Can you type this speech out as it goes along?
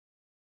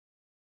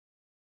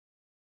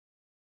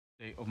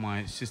Of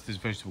my sister's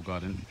vegetable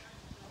garden,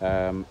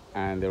 and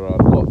there are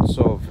lots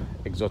of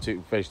exotic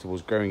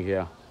vegetables growing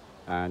here,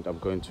 and I'm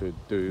going to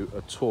do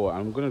a tour.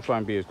 I'm going to try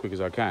and be as quick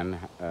as I can.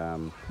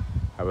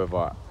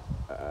 However,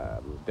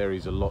 there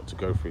is a lot to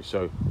go through,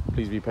 so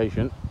please be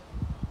patient.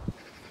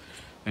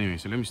 Anyway,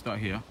 so let me start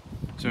here.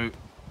 So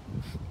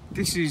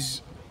this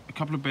is a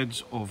couple of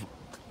beds of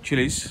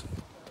chilies,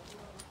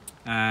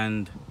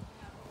 and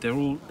they're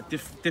all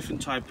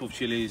different type of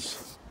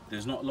chilies.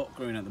 There's not a lot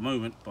growing at the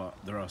moment, but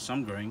there are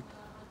some growing,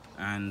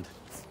 and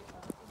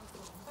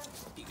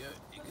you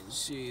can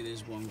see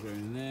there's one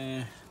growing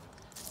there,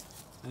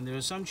 and there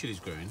are some chilies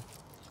growing.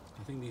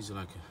 I think these are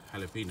like a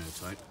jalapeno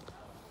type,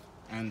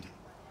 and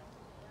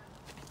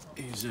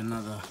here's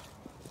another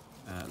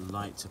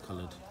lighter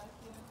coloured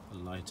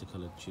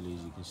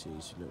chilies. You can see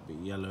it's a little bit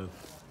yellow,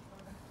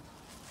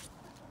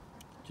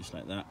 just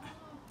like that.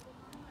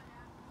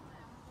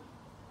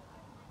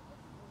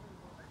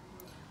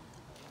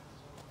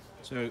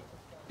 So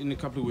in a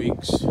couple of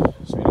weeks,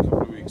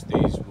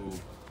 these will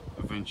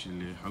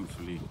eventually,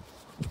 hopefully,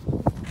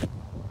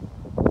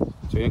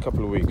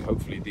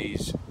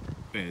 these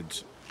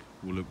beds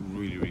will look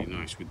really, really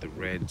nice with the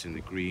reds and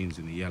the greens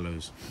and the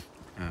yellows,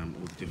 all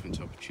the different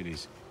type of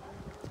chilies.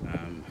 There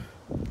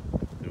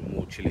are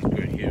more chilies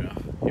growing here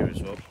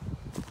as well.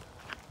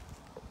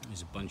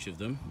 There's a bunch of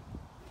them.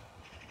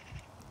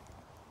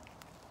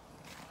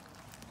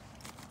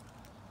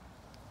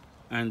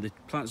 And the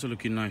plants are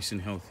looking nice and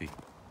healthy.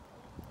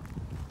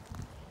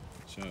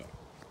 So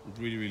I'm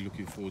really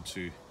looking forward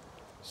to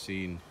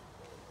seeing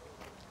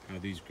how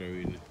these grow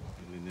in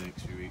the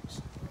next few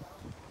weeks.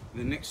 And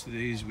then next to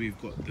these we've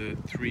got the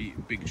 3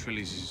 big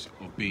trellises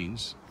of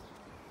beans,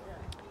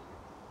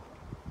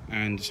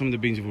 and some of the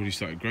beans have already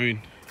started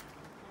growing.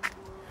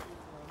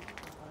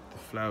 The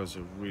flowers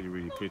are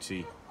really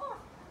pretty,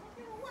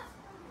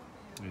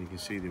 and you can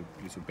see the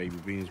little baby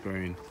beans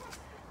growing.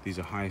 These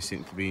are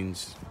hyacinth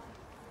beans.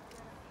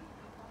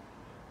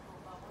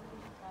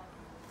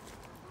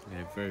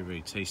 They're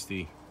very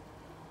tasty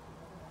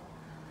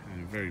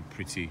and a very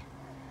pretty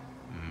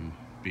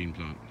bean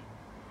plant.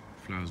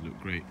 Flowers look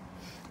great.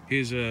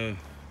 Here's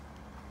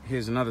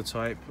another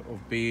type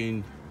of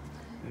bean.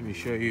 Let me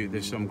show you.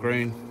 There's some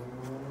growing,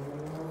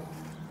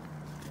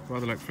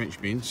 rather like French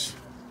beans.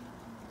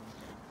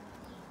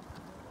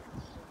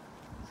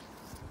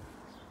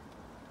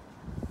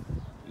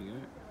 There you go.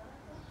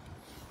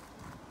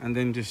 And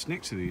then just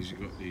next to these,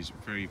 you've got these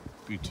very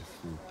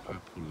beautiful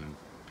purple and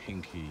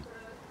pinky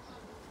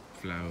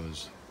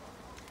flowers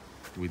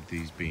with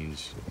these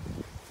beans,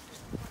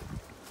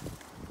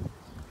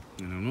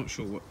 and I'm not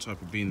sure what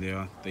type of bean they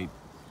are. They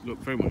look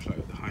very much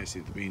like the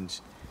hyacinth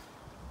beans,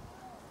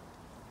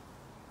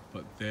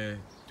 but they're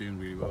doing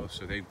really well.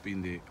 So they've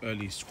been the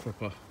earliest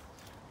cropper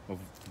of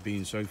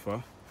beans so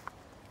far,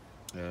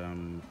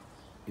 in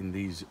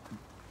these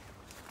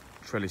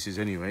trellises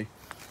anyway.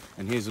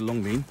 And here's a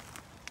long bean.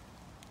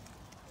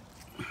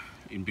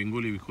 In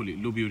Bengali we call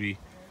it luburi.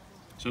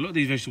 So a lot of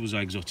these vegetables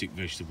are exotic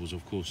vegetables,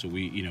 of course. So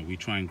we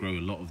try and grow a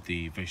lot of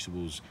the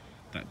vegetables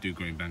that do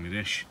grow in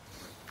Bangladesh.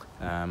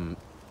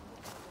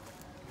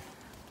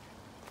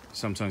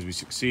 Sometimes we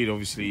succeed.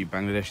 Obviously,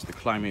 Bangladesh, the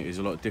climate is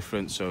a lot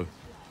different, so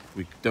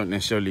we don't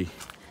necessarily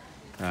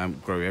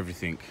grow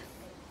everything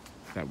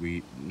that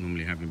we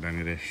normally have in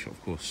Bangladesh,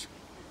 of course.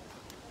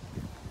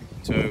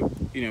 So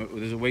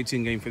there's a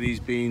waiting game for these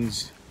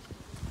beans.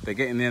 They're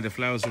getting there. The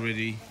flowers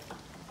already,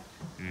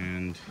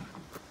 and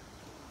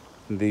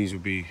these will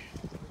be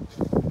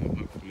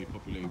hopefully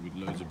populated with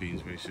loads of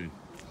beans very soon.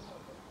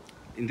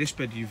 In this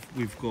bed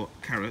we've got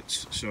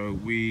carrots. So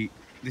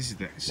this is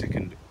the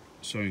second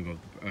sowing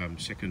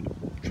of second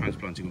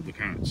transplanting of the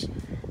carrots.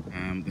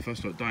 The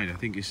first lot died. I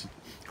think it's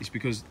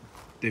because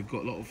they've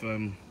got a lot of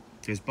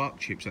there's bark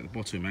chips at the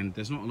bottom, and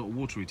there's not a lot of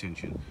water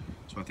retention.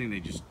 So I think they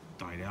just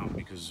died out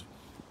because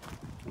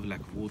of the lack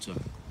of water.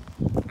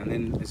 And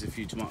then there's a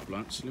few tomato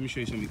plants. Let me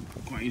show you something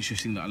quite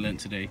interesting that I learned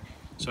today.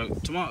 So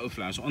tomato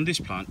flowers, on this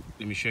plant,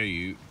 let me show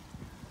you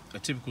a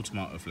typical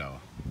tomato flower,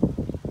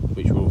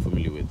 which we're all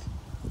familiar with.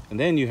 And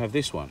then you have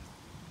this one.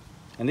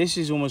 And this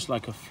is almost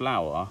like a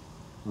flower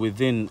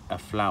within a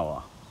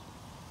flower.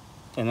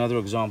 Another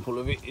example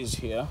of it is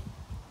here.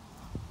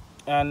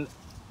 And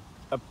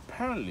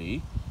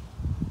apparently,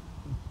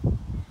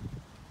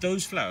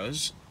 those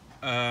flowers,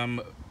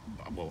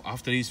 well,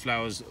 after these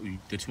flowers,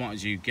 the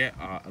tomatoes you get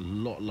are a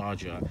lot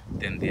larger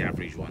than the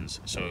average ones.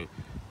 So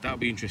that'll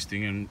be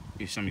interesting, and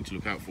it's something to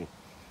look out for.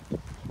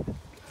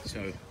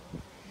 So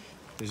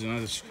there's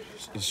another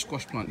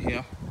squash plant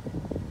here.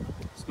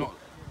 It's not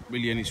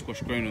really any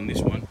squash growing on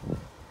this one,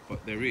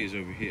 but there is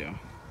over here.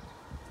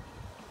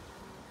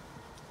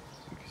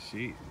 You can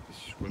see the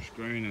squash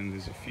growing, and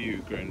there's a few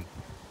growing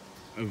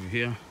over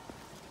here.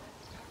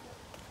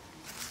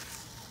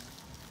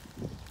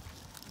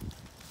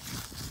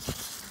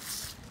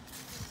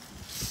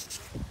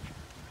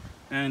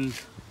 And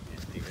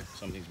yeah,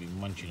 something's been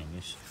munching on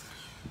this.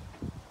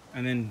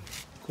 And then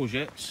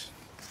courgettes,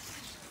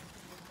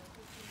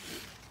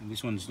 and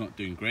this one's not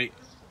doing great,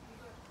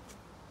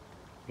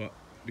 but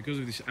because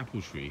of this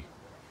apple tree,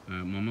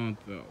 my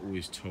mother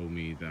always told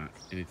me that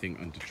anything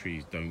under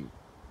trees don't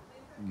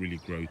really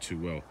grow too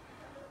well.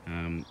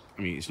 I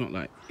mean, it's not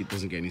like it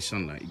doesn't get any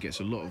sunlight. It gets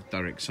a lot of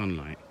direct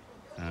sunlight,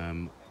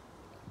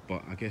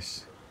 but I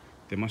guess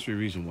there must be a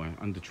reason why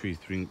under trees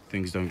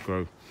things don't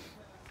grow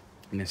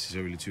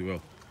necessarily too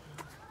well.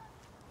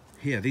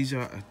 Here, these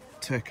are a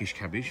Turkish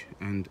cabbage,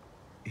 and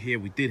here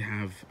we did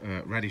have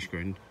radish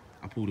growing.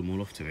 I pulled them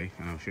all off today,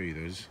 and I'll show you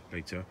those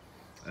later.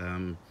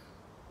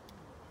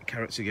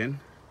 Carrots again,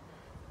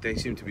 they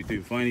seem to be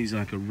doing fine. These are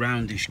like a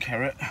roundish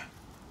carrot,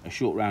 a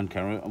short round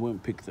carrot. I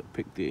won't pick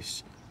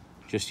this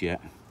just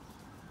yet,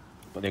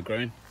 but they're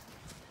growing.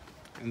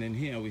 And then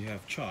here we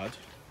have chard.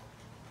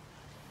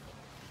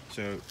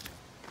 So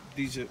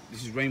this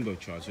is rainbow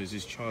chard. So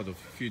this chard of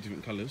a few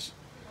different colours.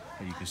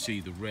 And you can see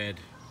the red,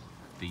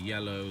 the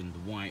yellow, and the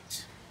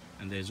white.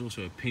 And there's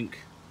also a pink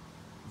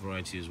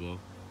variety as well.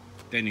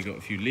 Then you got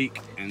a few leek,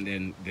 and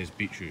then there's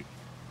beetroot.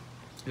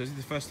 This is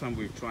the first time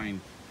we've tried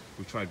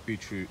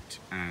beetroot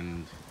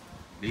and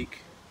leek.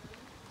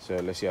 So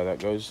let's see how that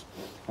goes.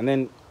 And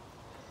then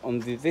on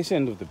this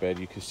end of the bed,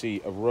 you can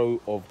see a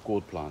row of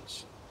gourd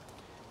plants,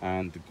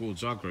 and the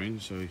gourds are growing.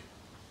 So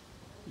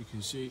you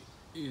can see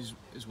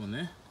there's one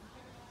there,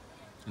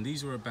 and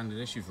these are a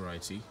Bangladeshi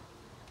variety.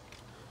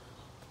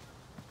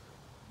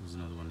 There's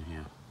another one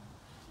here,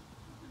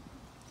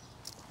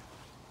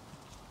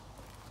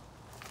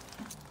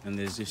 and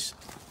there's this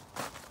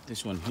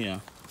one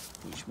here,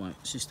 which my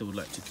sister would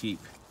like to keep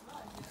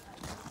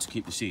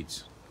the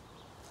seeds.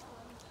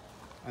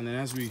 And then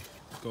as we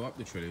go up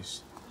the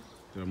trellis,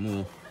 there are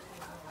more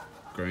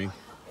growing.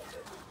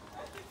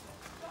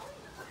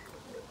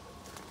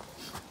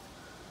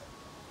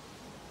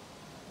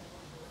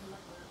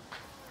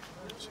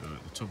 So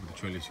at the top of the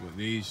trellis you've got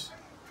these,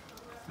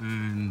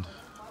 and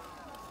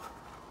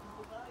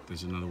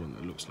there's another one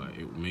that looks like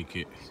it will make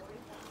it,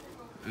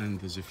 and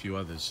there's a few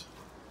others.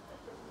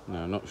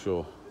 Now I'm not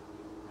sure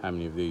how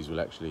many of these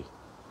will actually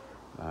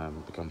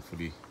become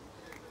fully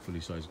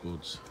sized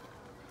gourds.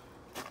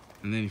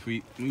 And then if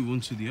we move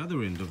on to the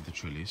other end of the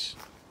trellis,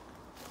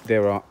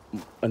 there are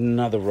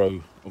another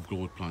row of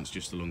gourd plants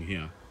just along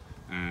here,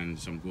 and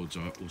some gourds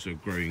are also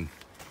growing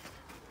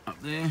up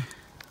there.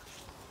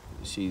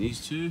 You see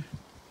these two,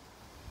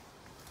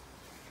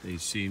 they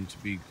seem to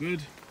be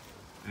good,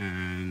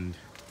 and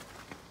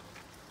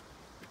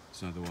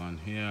there's another one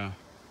here,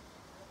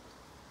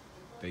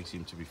 they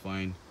seem to be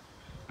fine.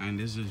 And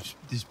there's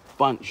this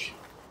bunch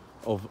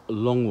of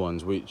long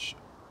ones which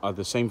are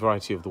the same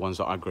variety of the ones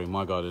that I grow in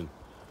my garden,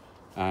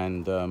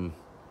 and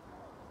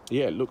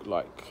yeah, it looks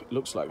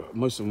like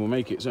most of them will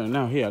make it. So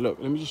now here, look,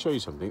 let me just show you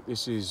something.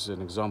 This is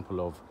an example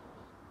of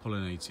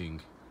pollinating,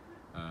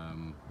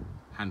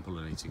 hand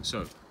pollinating.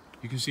 So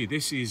you can see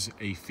this is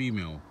a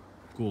female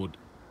gourd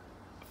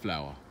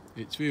flower.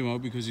 It's female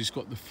because it's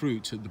got the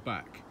fruit at the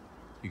back.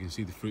 You can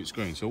see the fruit's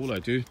growing. So all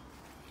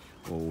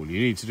you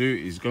need to do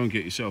is go and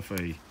get yourself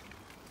a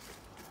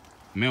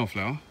male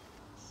flower.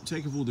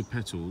 Take off all the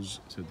petals,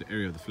 so the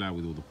area of the flower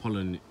with all the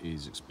pollen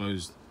is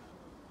exposed,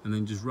 and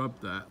then just rub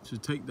that. So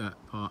take that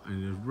part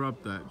and just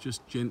rub that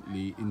just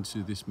gently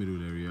into this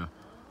middle area,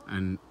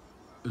 and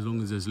as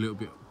long as there's a little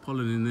bit of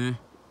pollen in there,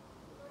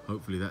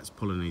 hopefully that's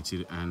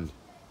pollinated, and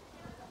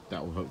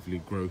that will hopefully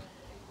grow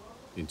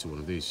into one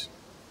of these.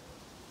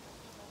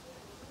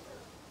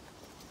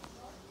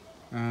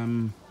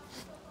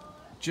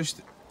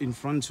 Just in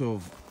front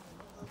of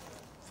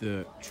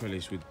the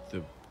trellis with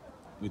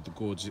the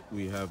gourds,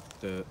 we have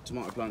the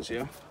tomato plants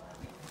here.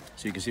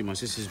 So you can see my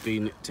sister's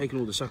been taking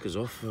all the suckers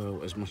off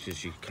as much as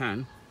she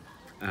can,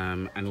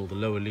 and all the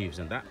lower leaves,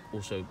 and that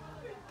also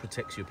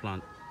protects your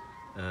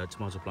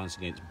tomato plants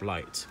against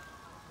blight.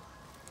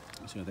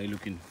 So they're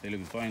looking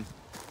fine.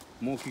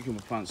 More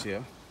cucumber plants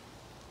here.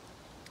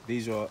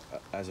 These are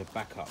as a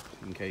backup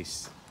in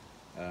case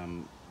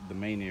the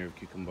main area of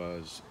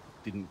cucumbers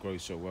didn't grow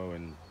so well,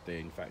 and they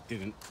in fact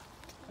didn't,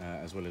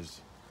 as well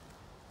as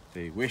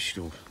they wished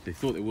or they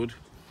thought they would.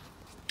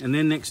 And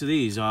then next to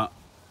these are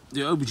the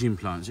aubergine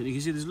plants, and you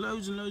can see there's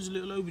loads and loads of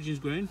little aubergines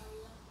growing.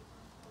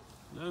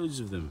 Loads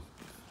of them.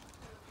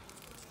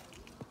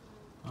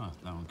 Ah,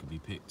 that one could be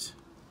picked.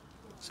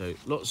 So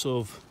lots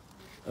of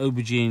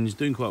aubergines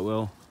doing quite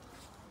well,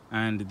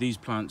 and these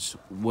plants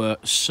were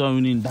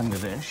sown in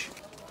Bangladesh.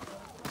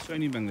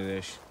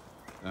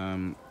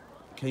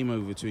 Came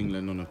over to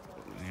England on an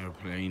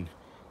aeroplane,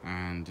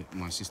 and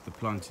my sister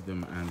planted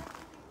them, and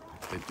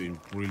they're doing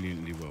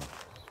brilliantly well.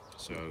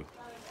 So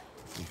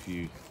if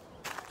you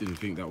didn't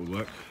think that would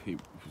work, it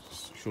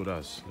sure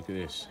does. Look at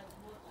this,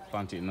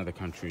 planted in another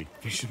country,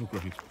 vegetable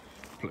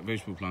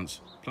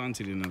plants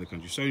planted in another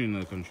country, sown in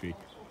another country,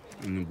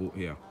 and then brought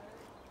here.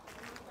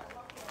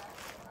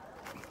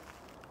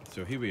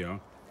 So here we are,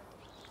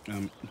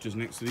 just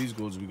next to these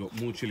gourds we've got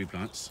more chili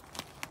plants,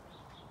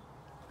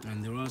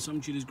 and there are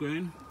some chilies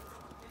growing.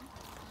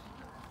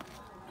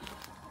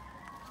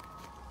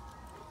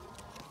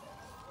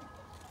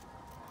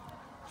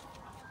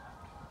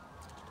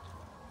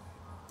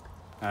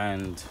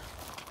 And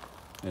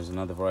there's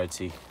another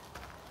variety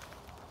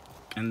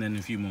and then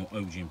a few more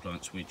aubergine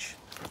plants which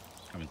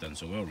haven't done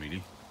so well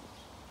really.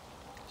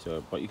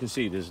 So, but you can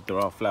see there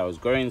are flowers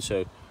growing,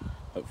 so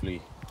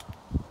hopefully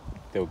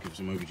they'll give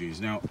some aubergines.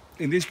 Now,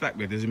 in this back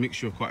bed, there's a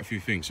mixture of quite a few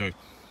things. So,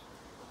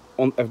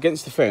 on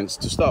against the fence,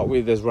 to start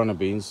with, there's runner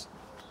beans,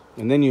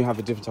 and then you have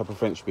a different type of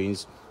French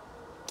beans.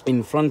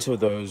 In front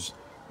of those,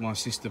 my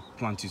sister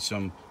planted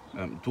some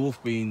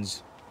dwarf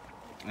beans,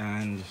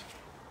 and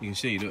you can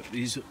see that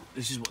this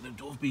is what the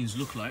dwarf beans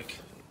look like.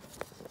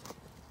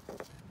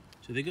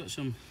 So they got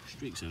some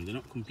streaks in them. They're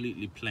not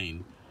completely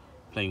plain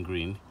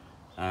green,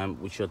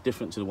 which are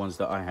different to the ones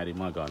that I had in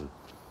my garden.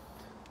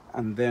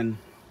 And then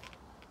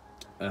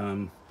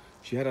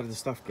she had other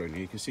stuff growing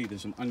here. You can see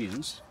there's some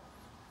onions,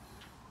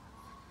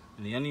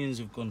 and the onions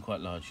have gone quite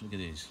large. Look at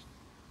these.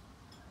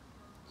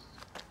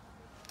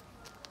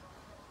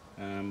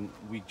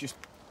 We just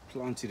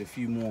planted a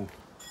few more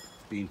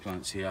bean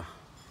plants here.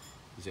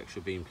 These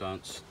extra bean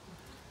plants.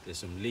 There's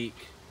some leek,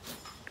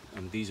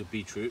 and these are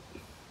beetroot.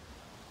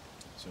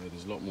 So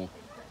there's a lot more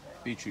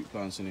beetroot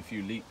plants and a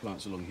few leek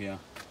plants along here.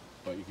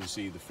 But you can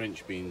see the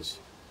French beans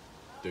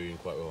doing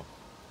quite well.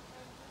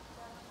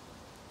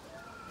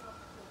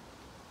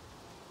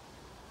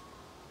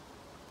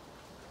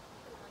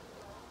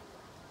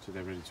 So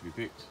they're ready to be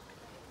picked.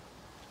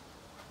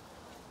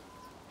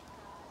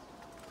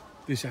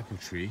 This apple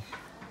tree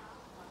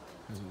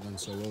hasn't done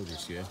so well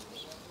this year.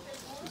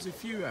 There's a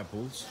few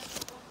apples.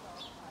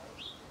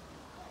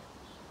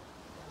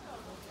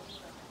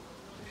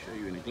 I'll show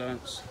you in a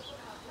glance.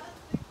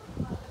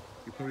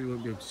 You probably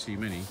won't be able to see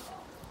many,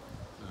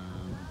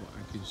 but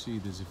I can see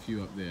there's a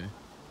few up there.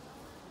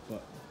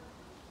 But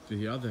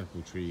the other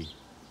apple tree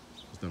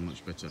has done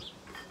much better.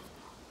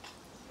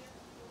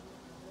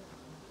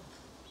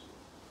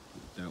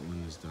 That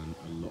one has done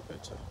a lot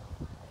better.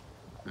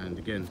 And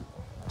again,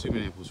 too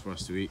many apples for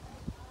us to eat.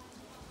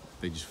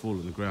 They just fall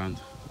on the ground,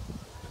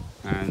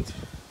 and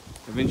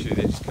eventually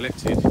they're just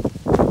collected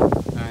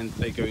and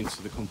they go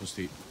into the compost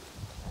heap.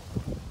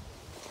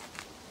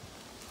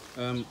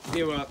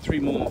 Here are 3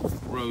 more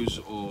rows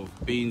of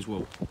beans.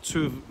 Well,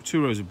 two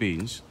rows of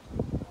beans.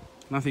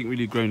 Nothing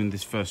really grown in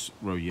this first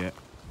row yet,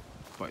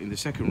 but in the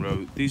second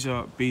row, these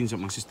are beans that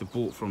my sister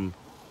bought from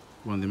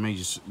one of the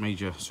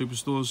major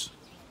superstores.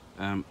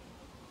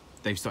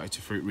 They've started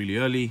to fruit really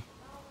early,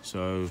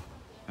 so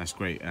that's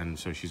great. And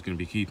so she's going to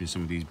be keeping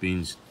some of these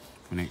beans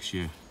for next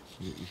year.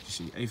 You can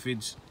see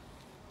aphids.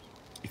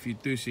 If you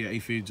do see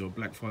aphids or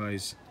black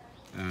flies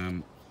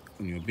on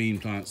your bean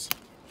plants,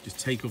 just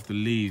take off the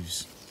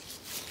leaves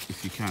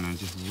if you can and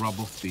just rub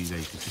off these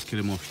aphids. Just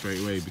kill them off straight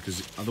away,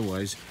 because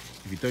otherwise,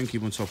 if you don't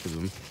keep on top of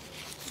them,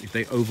 if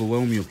they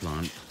overwhelm your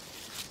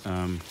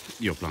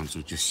plants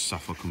will just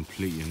suffer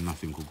completely and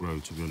nothing will grow,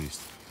 to be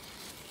honest.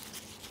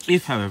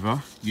 If,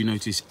 however, you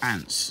notice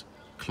ants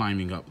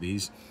climbing up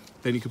these,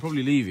 then you could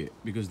probably leave it,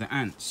 because the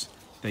ants,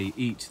 they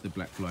eat the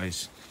black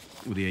flies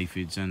or the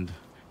aphids, and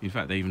in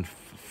fact they even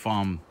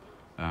farm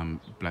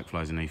black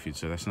flies and aphids,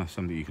 so that's not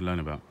something you can learn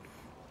about.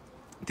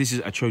 This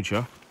is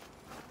achocha.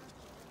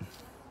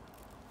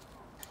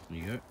 There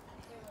you go.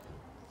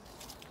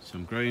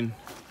 Some growing.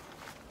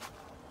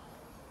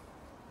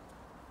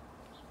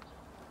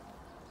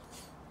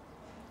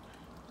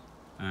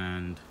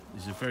 And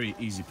it's a very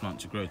easy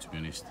plant to grow, to be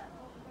honest.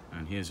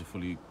 And here's a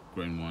fully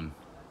grown one,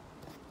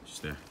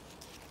 just there.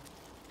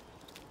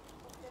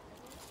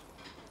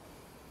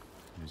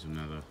 Here's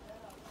another.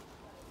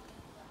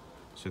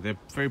 So they're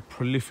very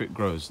prolific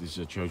growers, these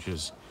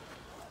achochas.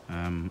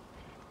 And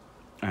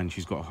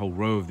she's got a whole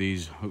row of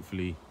these.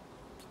 Hopefully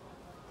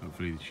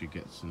she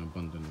gets an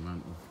abundant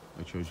amount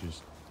of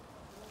achochas.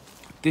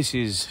 This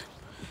is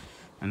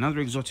another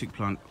exotic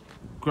plant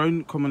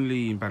grown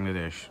commonly in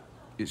Bangladesh.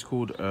 It's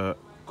called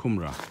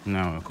kumra.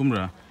 Now, a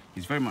kumra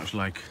is very much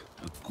like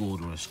a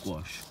gourd or a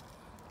squash.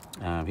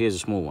 Here's a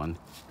small one,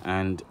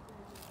 and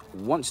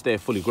once they're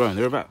fully grown,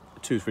 they're about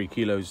 2-3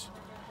 kilos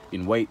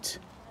in weight,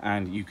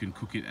 and you can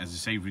cook it as a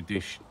savoury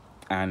dish.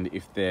 And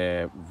if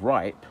they're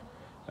ripe,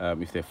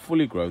 if they're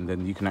fully grown,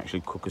 then you can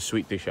actually cook a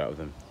sweet dish out of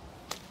them.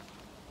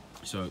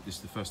 So this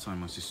is the first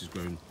time my sister's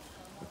grown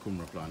a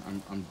kumra plant.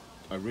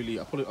 I really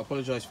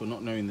apologise for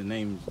not knowing the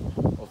name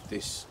of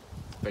this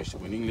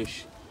vegetable in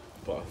English,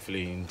 but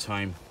hopefully in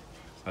time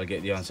I'll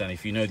get the answer. And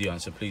if you know the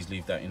answer, please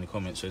leave that in the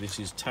comments. So this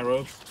is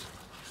taro,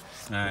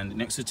 and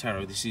next to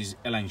taro, this is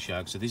elang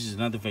shag. So this is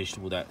another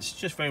vegetable that's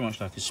just very much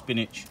like a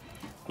spinach,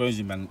 grows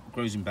in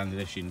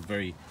Bangladesh in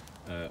very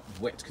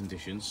wet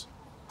conditions,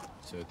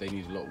 so they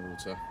need a lot of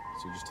water.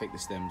 So you just take the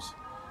stems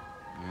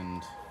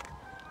and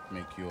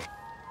make your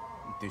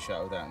dish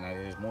out of that. Now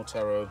there's more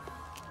taro,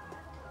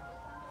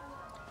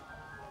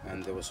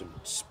 and there were some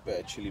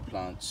spare chili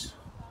plants.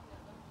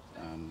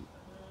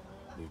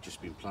 We've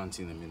just been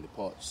planting them in the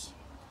pots.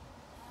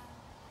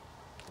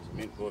 There's a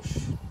mint bush.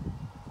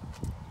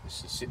 This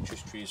is a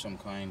citrus tree of some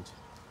kind.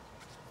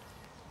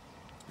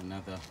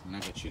 Another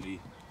naga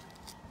chili.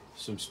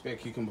 Some spare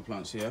cucumber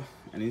plants here.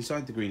 And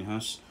inside the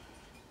greenhouse,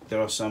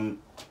 there are some.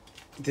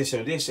 This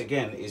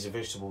again is a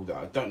vegetable that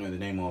I don't know the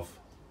name of.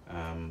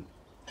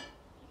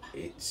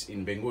 It's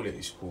in Bengali.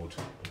 It's called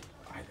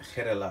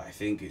Kerala, I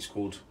think it's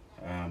called,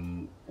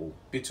 or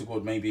bitter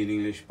gourd maybe in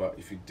English. But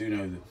if you do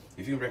know,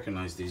 if you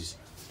recognise this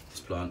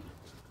plant,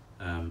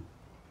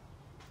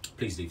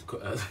 please leave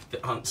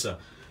the answer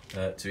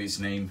to its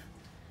name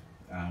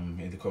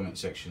in the comment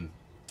section.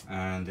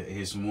 And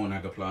here's some more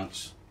naga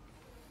plants.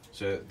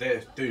 So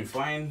they're doing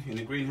fine in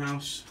the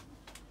greenhouse.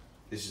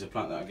 This is a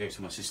plant that I gave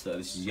to my sister.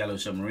 This is yellow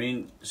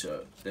submarine.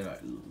 So they're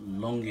like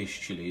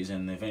longish chilies,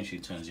 and eventually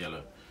turns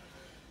yellow,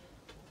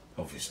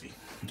 obviously.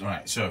 All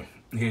right, so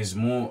here's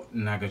more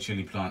naga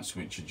chili plants,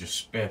 which are just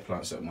spare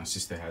plants that my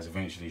sister has.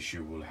 Eventually she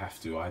will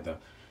have to either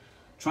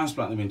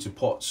transplant them into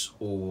pots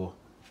or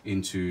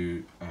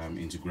into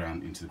the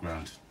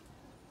ground.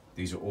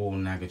 These are all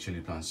naga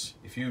chili plants.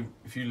 If you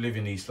live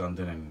in East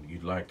London and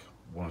you'd like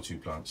 1 or 2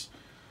 plants,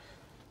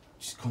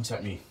 just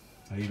contact me.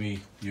 Leave me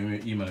your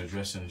email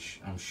address, and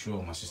I'm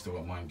sure my sister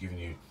won't mind giving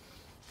you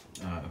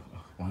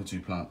 1 or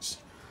 2 plants.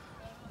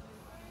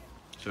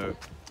 So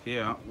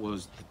here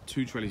was the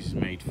 2 trellises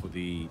made for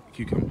the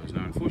cucumbers.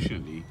 Now,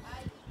 unfortunately,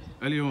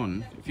 earlier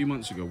on, a few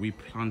months ago, we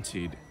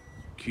planted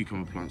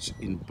cucumber plants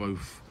in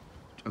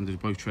under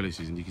both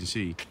trellises, and you can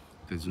see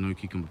there's no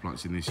cucumber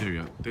plants in this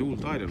area. They all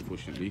died,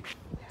 unfortunately.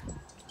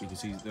 You can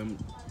see them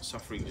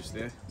suffering just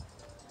there.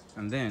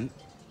 And then,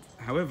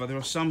 however, there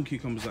are some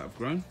cucumbers that have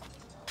grown.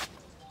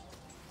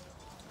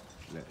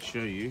 Let's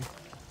show you.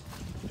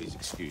 Please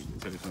excuse the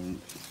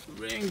telephone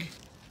ring.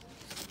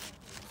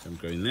 Some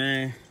growing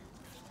there.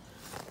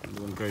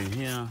 Another one growing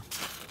here.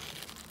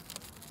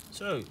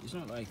 So it's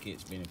not like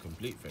it's been a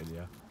complete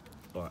failure,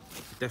 but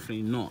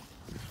definitely not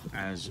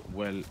as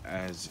well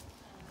as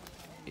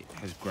it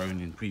has grown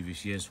in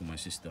previous years for my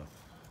sister.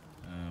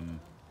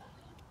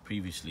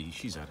 Previously,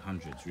 she's had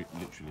hundreds,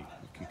 literally,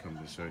 of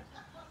cucumbers. So,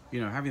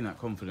 you know, having that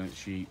confidence,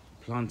 she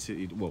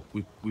planted. Well,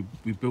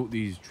 we built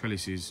these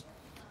trellises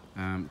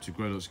to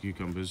grow lots of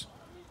cucumbers,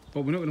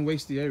 but we're not going to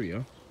waste the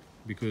area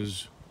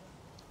because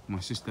my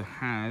sister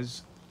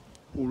has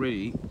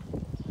already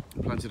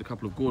planted a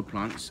couple of gourd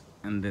plants,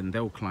 and then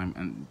they'll climb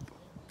and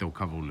they'll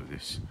cover all of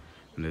this.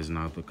 And there's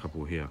another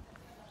couple here.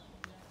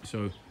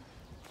 So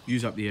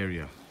use up the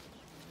area.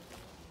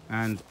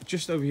 And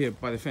just over here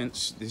by the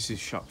fence, this is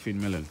shark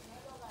fin melon.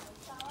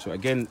 So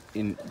again,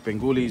 in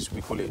Bengalis,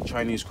 we call it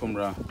Chinese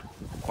kumra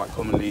quite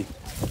commonly.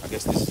 I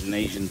guess this is an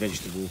Asian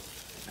vegetable.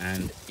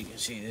 And you can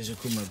see there's a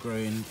kumra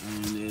growing,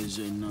 and there's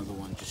another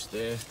one just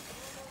there.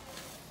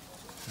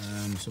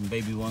 Some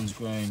baby ones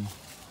growing.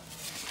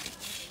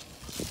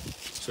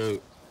 So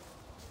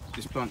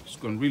this plant's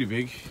gone really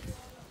big.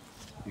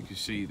 You can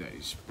see that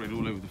it's spread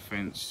all over the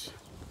fence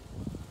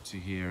to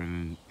here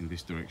and in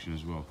this direction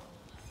as well.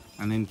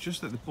 And then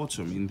just at the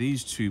bottom, in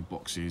these 2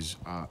 boxes,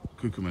 are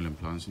cucamelon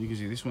plants. And you can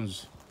see this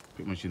one's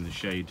pretty much in the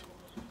shade.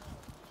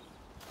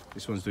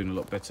 This one's doing a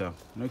lot better.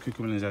 No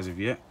cucamelons as of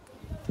yet.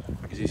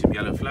 I can see some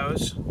yellow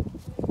flowers,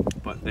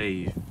 but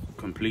they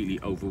completely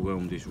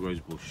overwhelmed this rose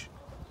bush.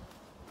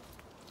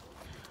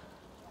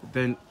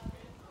 Then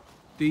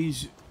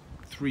these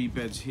 3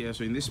 beds here.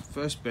 So in this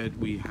first bed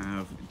we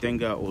have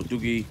denga or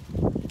dugi.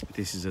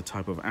 This is a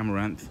type of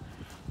amaranth.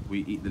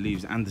 We eat the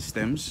leaves and the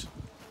stems.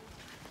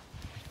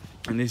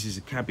 And this is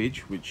a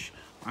cabbage, which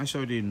I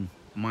sowed in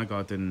my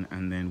garden,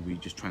 and then we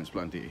just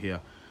transplanted it here.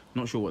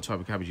 Not sure what type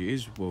of cabbage it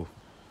is. Well,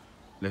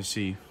 let's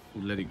see.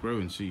 We'll let it grow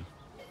and see.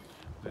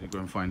 Let it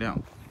grow and find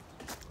out.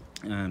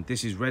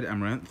 This is red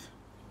amaranth.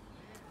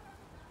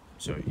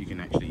 So you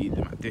can actually eat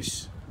them at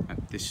this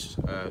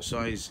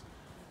size.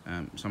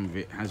 Some of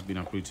it has been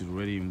uprooted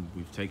already, and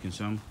we've taken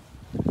some.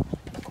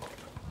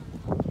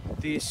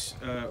 This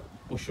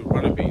bush of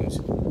runner beans,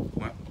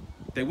 well,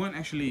 they weren't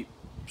actually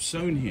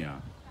sown here.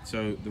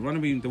 So there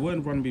weren't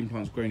runner bean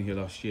plants growing here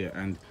last year,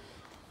 and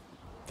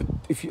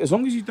as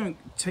long as you don't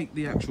take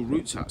the actual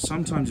roots out,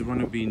 sometimes a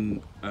runner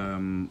bean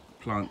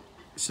plant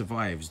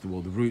survives. The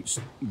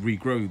roots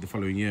regrow the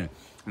following year,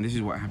 and this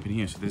is what happened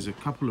here. So there's a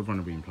couple of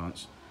runner bean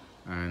plants,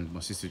 and my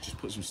sister just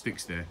put some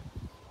sticks there,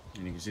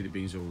 and you can see the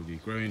beans are already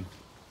growing.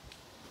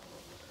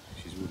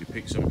 She's already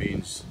picked some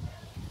beans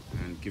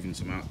and given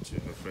some out to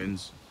her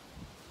friends.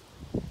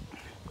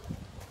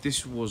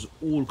 This was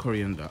all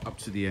coriander up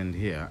to the end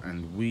here,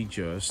 and we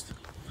just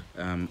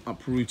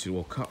uprooted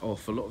or cut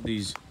off a lot of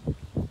these.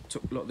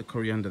 Took a lot of the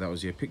coriander that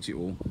was here, picked it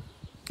all,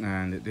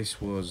 and this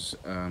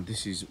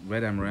is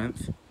red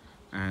amaranth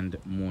and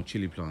more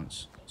chili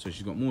plants. So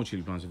she's got more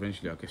chili plants.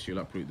 Eventually, I guess she'll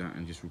uproot that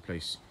and just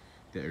replace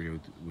the area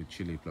with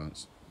chili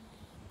plants.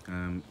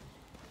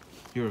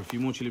 Here are a few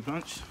more chili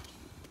plants.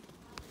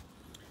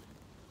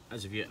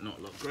 As of yet, not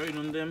a lot growing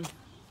on them.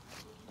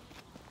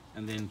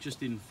 And then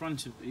just in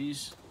front of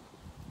these,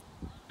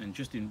 and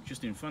just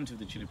in front of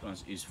the chili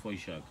plants is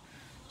foishag.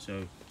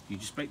 So you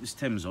just break the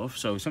stems off.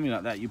 So something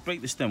like that, you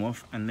break the stem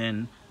off, and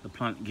then the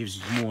plant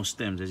gives more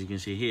stems. As you can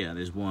see here,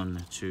 there's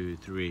 1, 2,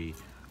 3,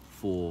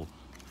 4,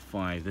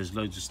 5. There's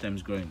loads of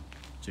stems growing.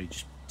 So you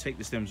just take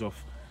the stems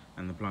off,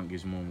 and the plant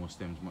gives more and more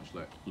stems, much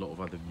like a lot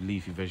of other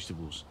leafy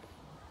vegetables.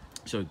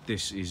 So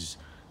this is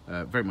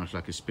very much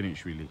like a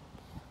spinach, really.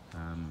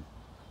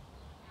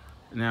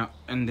 Now,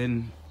 and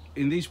then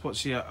in these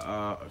pots here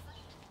are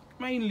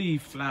mainly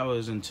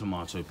flowers and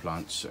tomato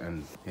plants,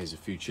 and here's a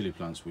few chili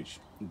plants which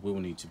will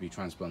need to be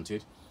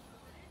transplanted.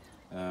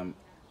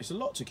 It's a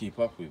lot to keep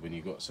up with when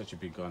you've got such a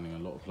big garden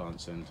and a lot of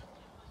plants, and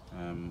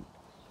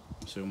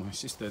so my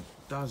sister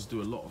does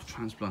do a lot of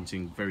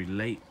transplanting very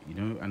late, you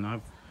know, and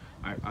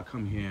I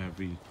come here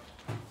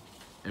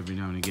every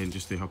now and again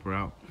just to help her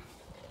out.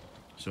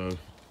 So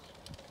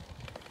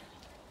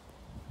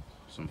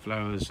some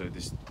flowers. So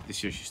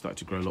this year she started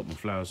to grow a lot more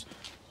flowers.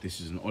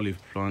 This is an olive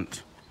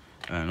plant,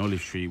 an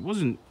olive tree.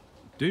 Wasn't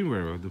doing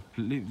very well. The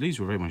leaves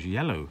were very much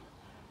yellow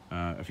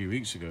a few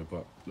weeks ago,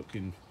 but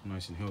looking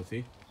nice and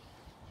healthy.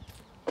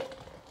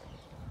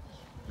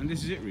 And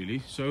this is it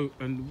really. So,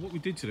 and what we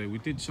did today, we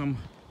did some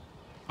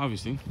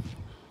harvesting,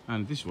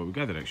 and this is what we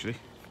gathered actually.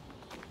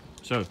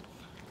 So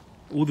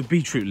all the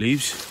beetroot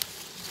leaves,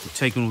 we've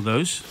taken all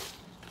those.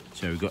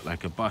 So we've got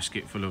like a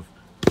basket full of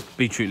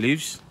beetroot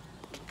leaves.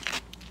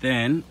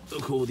 Then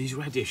look at all these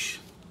radish.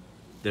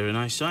 They're a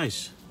nice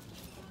size.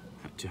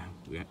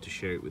 We had to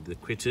share it with the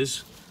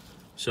critters.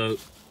 So,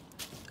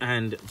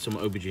 and some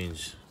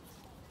aubergines.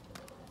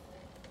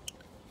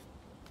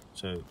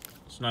 So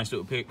it's a nice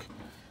little pick.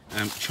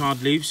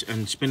 Chard leaves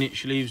and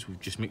spinach leaves, we've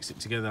just mixed it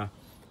together.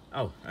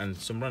 Oh, and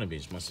some runner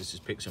beans. My sister's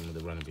picked some of the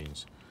runner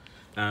beans.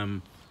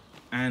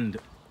 And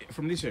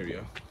from this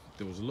area,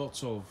 there was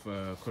lots of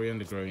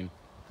coriander growing,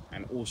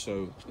 and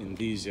also in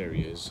these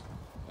areas.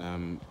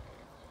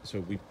 So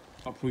we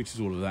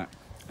uprooted all of that,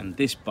 and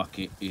this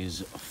bucket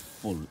is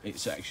full.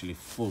 It's actually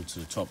full to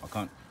the top. I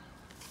can't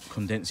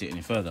condense it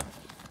any further.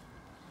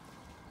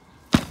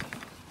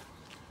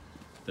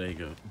 There you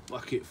go,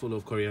 bucket full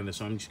of coriander.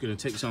 So I'm just going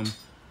to take some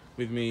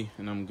with me,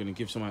 and I'm going to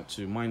give some out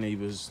to my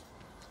neighbours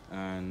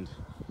and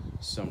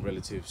some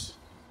relatives,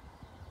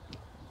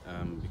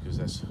 because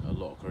that's a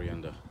lot of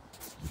coriander.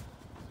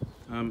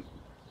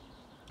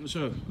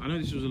 So I know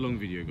this was a long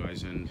video,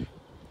 guys, and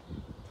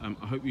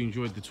I hope you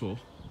enjoyed the tour.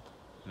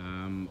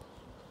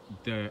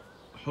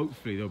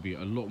 Hopefully there'll be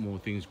a lot more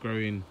things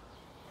growing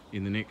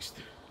in the next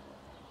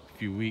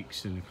few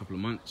weeks and a couple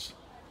of months,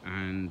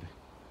 and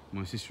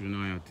my sister and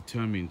I are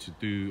determined to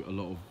do a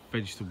lot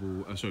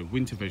of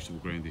winter vegetable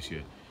growing this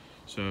year.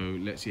 So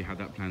let's see how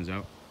that plans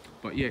out.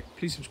 But yeah,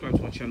 please subscribe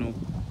to my channel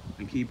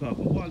and keep up.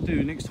 What I'll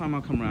do next time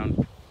I come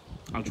around,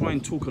 I'll try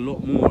and talk a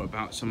lot more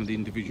about some of the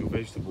individual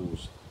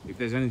vegetables. If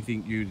there's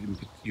anything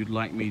you'd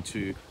like me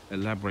to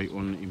elaborate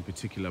on in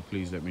particular,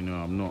 please let me know.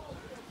 I'm not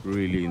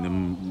really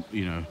in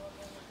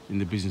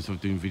the business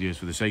of doing videos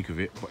for the sake of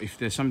it. But if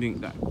there's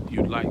something that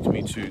you'd like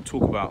me to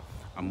talk about,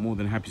 I'm more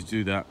than happy to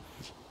do that.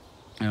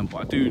 But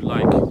I do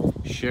like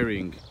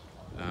sharing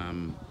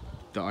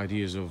the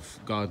ideas of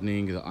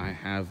gardening that I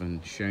have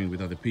and sharing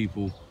with other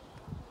people,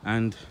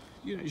 and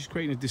just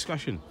creating a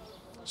discussion.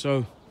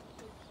 So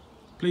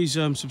please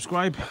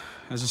subscribe,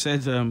 as I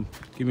said,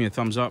 give me a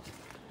thumbs up,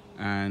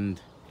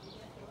 and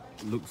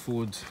look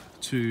forward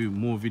to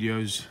more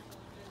videos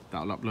that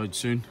I'll upload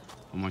soon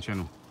on my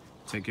channel.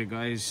 Take care,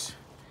 guys,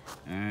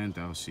 and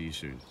I'll see you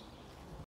soon.